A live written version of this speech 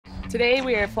Today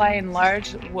we are flying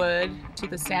large wood to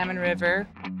the Salmon River.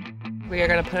 We are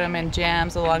going to put them in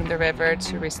jams along the river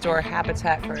to restore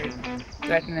habitat for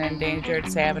threatened and endangered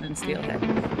salmon and steelhead.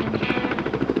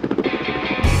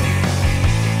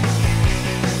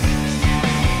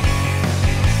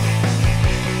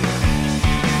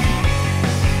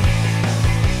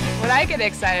 What I get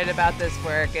excited about this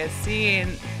work is seeing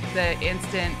the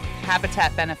instant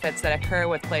habitat benefits that occur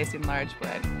with placing large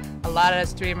wood. A lot of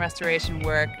stream restoration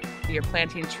work, you're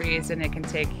planting trees and it can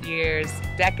take years,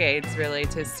 decades really,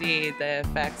 to see the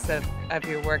effects of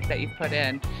your work that you've put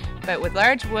in. But with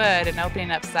large wood and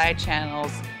opening up side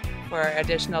channels for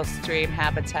additional stream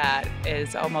habitat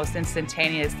is almost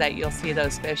instantaneous that you'll see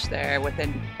those fish there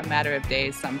within a matter of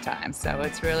days sometimes. So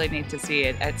it's really neat to see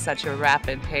it at such a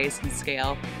rapid pace and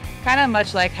scale, kind of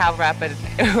much like how rapid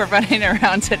we're running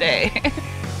around today.